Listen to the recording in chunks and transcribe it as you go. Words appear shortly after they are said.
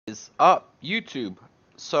Is up, YouTube.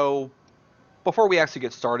 So before we actually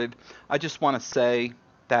get started, I just want to say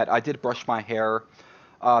that I did brush my hair.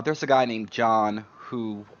 There's a guy named John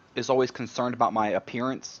who is always concerned about my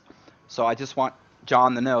appearance. So I just want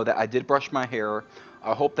John to know that I did brush my hair.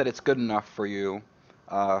 I hope that it's good enough for you.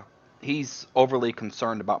 Uh, he's overly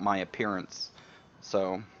concerned about my appearance.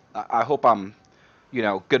 So I hope I'm,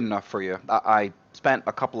 good enough for you. I spent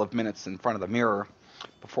a couple of minutes in front of the mirror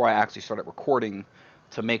before I actually started recording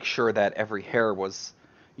to make sure that every hair was,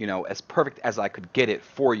 as perfect as I could get it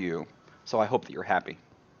for you. So I hope that you're happy.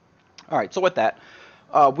 All right, so with that,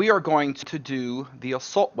 we are going to do the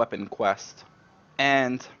assault weapon quest.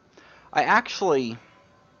 And I actually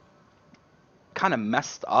kind of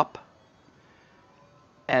messed up,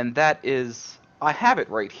 and that is, I have it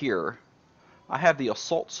right here. I have the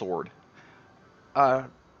assault sword. Uh,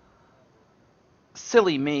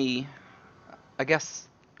 Silly me, I guess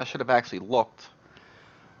I should have actually looked,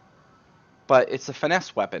 but it's a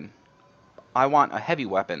finesse weapon. I want a heavy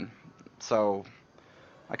weapon, so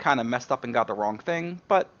I kind of messed up and got the wrong thing,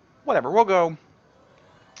 but whatever. We'll go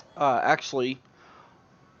actually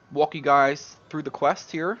walk you guys through the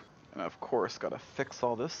quest here. And of course, gotta fix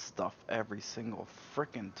all this stuff every single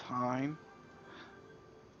frickin' time.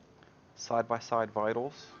 Side by side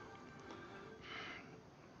vitals.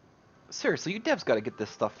 Seriously, you devs gotta get this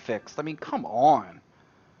stuff fixed. I mean, come on.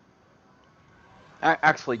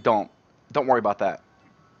 Actually, don't. Don't worry about that.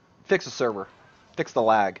 Fix the server. Fix the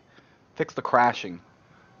lag. Fix the crashing.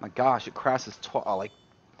 My gosh, it crashes like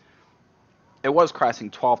it was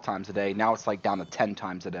crashing 12 times a day. Now it's like down to 10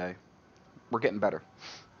 times a day. We're getting better.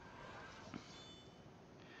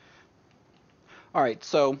 All right,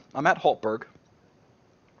 so I'm at Haltberg,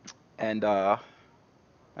 and as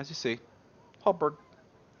you see, Haltberg.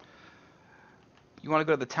 You want to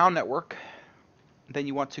go to the town network, then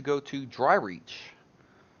you want to go to Dry Reach.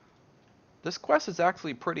 This quest is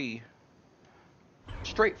actually pretty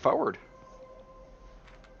straightforward.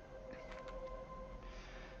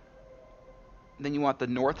 Then you want the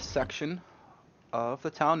north section of the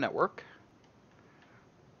town network.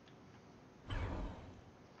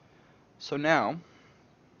 So now,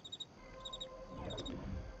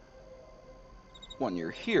 when you're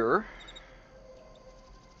here,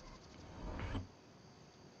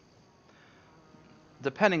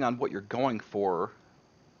 depending on what you're going for,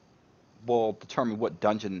 will determine what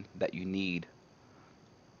dungeon that you need.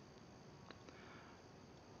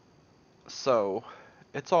 So,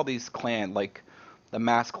 it's all these clan, like the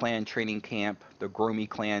Mass Clan training camp, the Groomy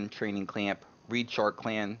Clan training camp, Reed Shark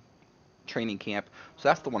Clan training camp. So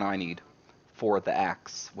that's the one I need for the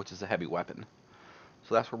axe, which is a heavy weapon.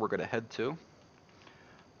 So that's where we're going to head to.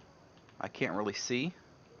 I can't really see.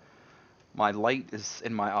 My light is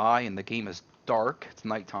in my eye and the game is dark. It's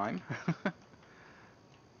nighttime.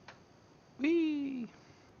 Whee!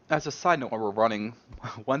 As a side note, while we're running,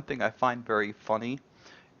 one thing I find very funny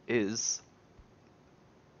is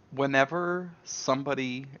whenever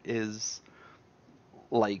somebody is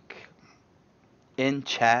like in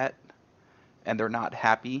chat and they're not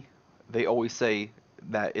happy, they always say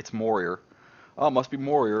that it's MoiR. Oh, it must be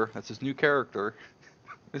MoiR. That's his new character.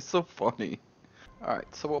 It's so funny.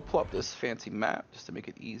 Alright, so we'll pull up this fancy map just to make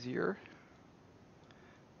it easier.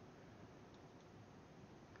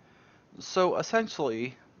 So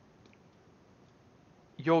essentially,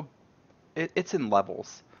 it's in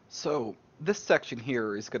levels. So this section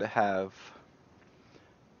here is going to have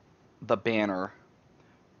the banner,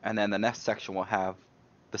 and then the next section will have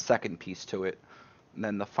the second piece to it. And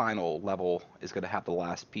then the final level is going to have the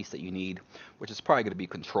last piece that you need, which is probably going to be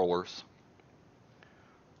controllers.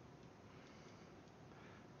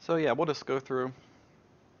 So yeah, we'll just go through.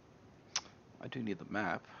 I do need the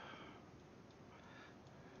map.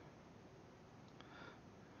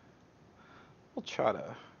 We'll try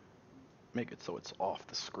to make it so it's off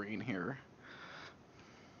the screen here.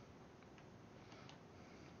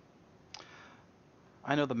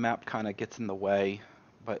 I know the map kind of gets in the way,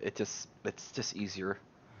 but it's just easier.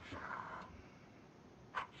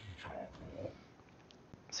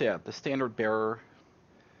 So yeah, the standard bearer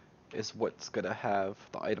is what's gonna have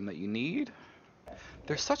the item that you need.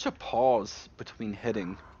 There's such a pause between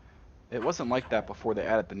hitting. It wasn't like that before they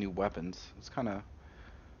added the new weapons. It's kind of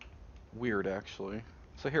weird, actually.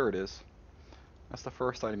 So here it is. That's the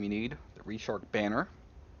first item you need, the Reshark banner.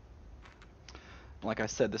 Like I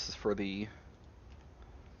said, this is for the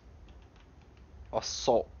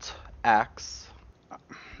assault axe.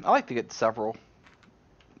 I like to get several.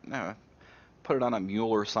 Put it on a mule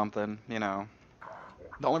or something, you know.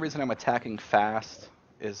 The only reason I'm attacking fast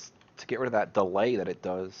is to get rid of that delay that it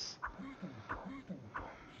does.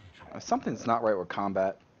 Something's not right with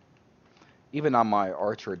combat. Even on my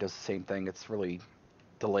archer, it does the same thing. It's really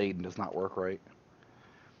delayed and does not work right.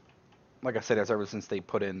 Like I said, it's ever since they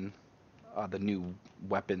put in the new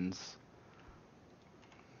weapons.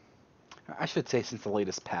 I should say since the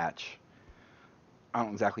latest patch. I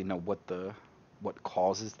don't exactly know what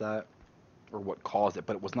causes that or what caused it,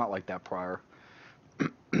 but it was not like that prior.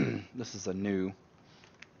 This is a new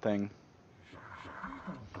thing.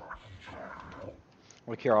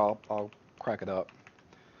 Like here, I'll crack it up.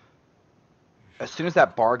 As soon as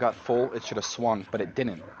that bar got full, it should have swung, but it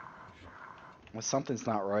didn't. Well, something's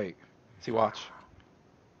not right. See, watch.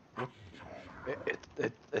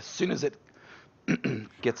 As soon as it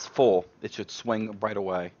gets full, it should swing right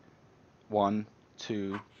away. One,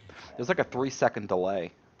 two. There's like a 3 second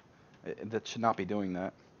delay. That should not be doing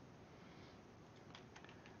that.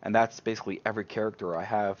 And that's basically every character I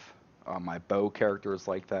have. My bow character is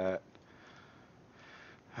like that.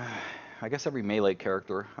 I guess every melee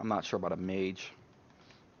character. I'm not sure about a mage.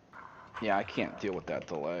 Yeah, I can't deal with that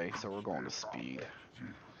delay, so we're going to speed.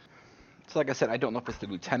 So like I said, I don't know if it's the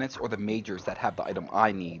lieutenants or the majors that have the item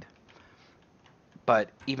I need. But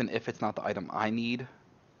even if it's not the item I need,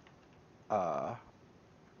 uh,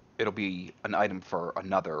 it'll be an item for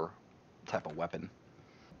another type of weapon.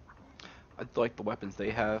 I like the weapons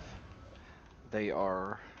they have. They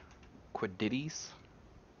are Quiddities.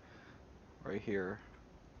 Right here.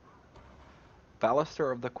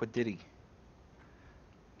 Baluster of the Quiddity.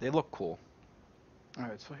 They look cool.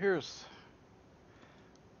 Alright, so here's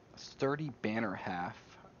Sturdy Banner Half.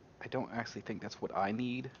 I don't actually think that's what I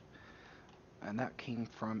need. And that came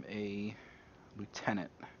from a lieutenant.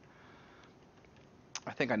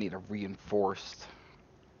 I think I need a reinforced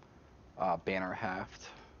banner haft.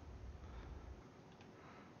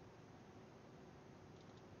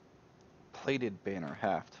 Plated banner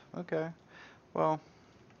haft. Okay. Well,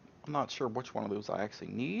 I'm not sure which one of those I actually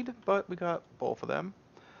need, but we got both of them.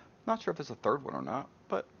 Not sure if there's a third one or not,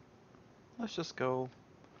 but let's just go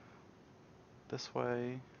this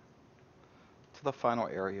way to the final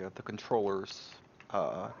area. The controllers,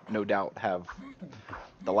 no doubt, have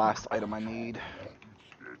the last item I need.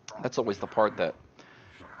 That's always the part that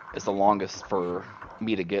is the longest for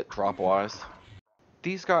me to get drop-wise.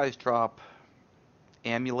 These guys drop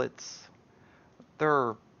amulets.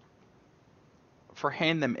 They're for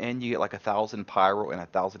handing them in, you get like 1,000 pyro and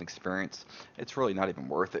 1,000 experience. It's really not even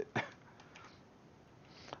worth it.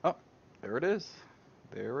 Oh, there it is.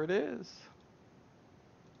 There it is.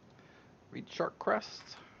 Reed Shark Crest.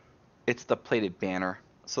 It's the plated banner.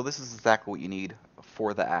 So this is exactly what you need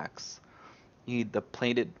for the axe. You need the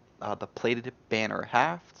plated banner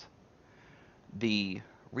haft, the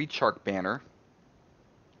Reed Shark banner,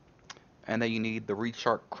 and then you need the Reed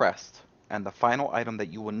Shark crest. And the final item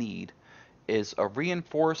that you will need is a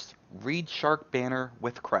reinforced Reed Shark banner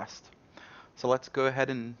with crest. So let's go ahead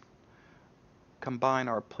and combine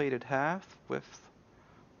our plated half with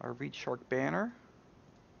our Reed Shark banner.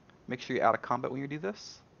 Make sure you're out of combat when you do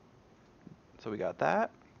this. So we got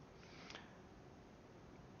that.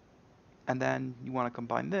 And then you want to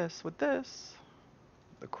combine this with this,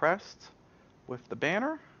 the crest with the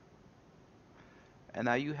banner. And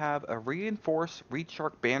now you have a reinforced Reed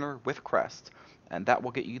Shark banner with crest. And that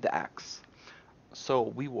will get you the axe. So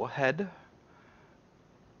we will head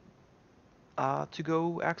to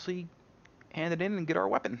go actually hand it in and get our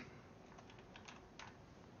weapon.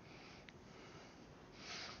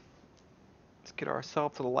 Let's get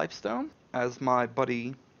ourselves to the Lifestone. As my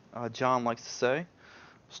buddy John likes to say,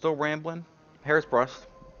 still rambling. Hair's brushed.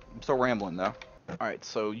 I'm still rambling though. Alright,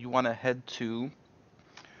 so you want to head to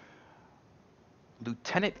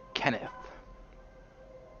Lieutenant Kenneth.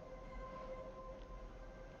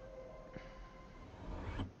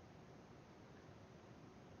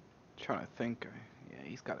 Trying to think. Yeah,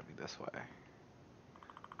 he's got to be this way.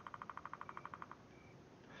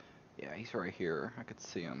 Yeah, he's right here. I could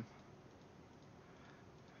see him.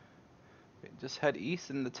 Just head east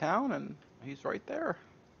in the town and he's right there.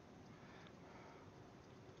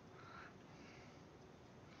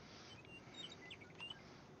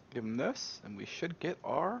 Give him this and we should get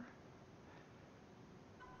our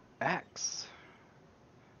axe.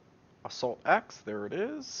 Assault axe, there it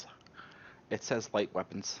is. It says light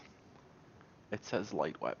weapons. It says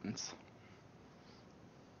light weapons.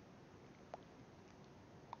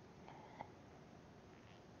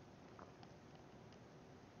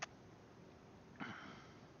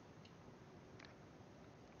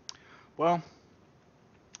 Well,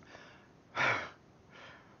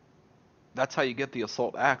 that's how you get the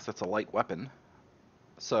assault axe. That's a light weapon.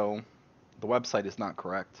 So the website is not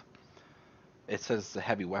correct. It says it's a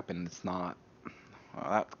heavy weapon. It's not. Well,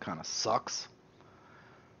 that kind of sucks.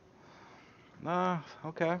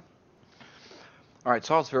 Okay. Alright,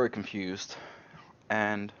 so I was very confused,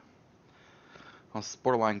 and I was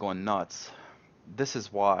borderline going nuts. This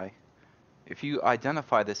is why. If you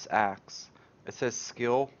identify this axe, it says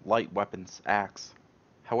skill, light weapons, axe.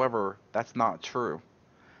 However, that's not true.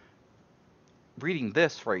 Reading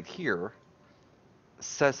this right here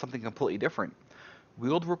says something completely different.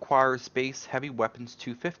 Wield requires base heavy weapons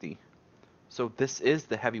 250. So this is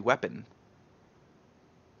the heavy weapon,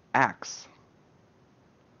 axe.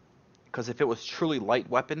 Because if it was truly light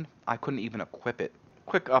weapon, I couldn't even equip it.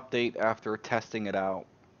 Quick update after testing it out.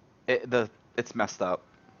 It's messed up.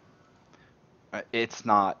 It's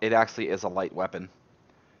not. It actually is a light weapon.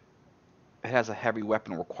 It has a heavy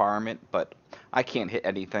weapon requirement, but I can't hit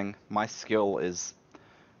anything. My skill is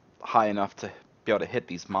high enough to be able to hit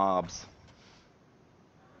these mobs.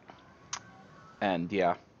 And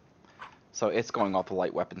yeah, so it's going off the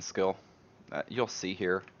light weapon skill. You'll see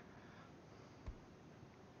here.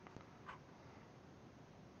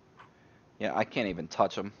 Yeah, I can't even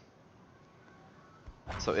touch them.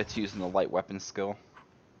 So it's using the light weapon skill.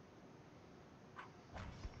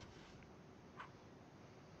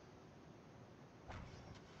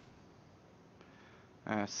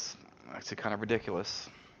 That's actually kind of ridiculous.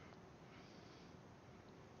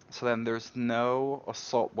 So then there's no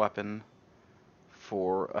assault weapon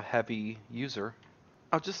for a heavy user.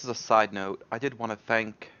 Oh, just as a side note, I did want to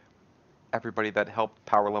thank everybody that helped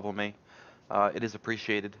power level me. It is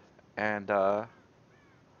appreciated. And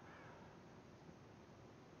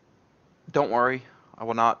don't worry, I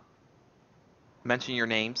will not mention your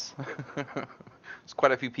names. There's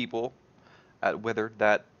quite a few people at Withered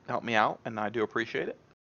that helped me out, and I do appreciate it.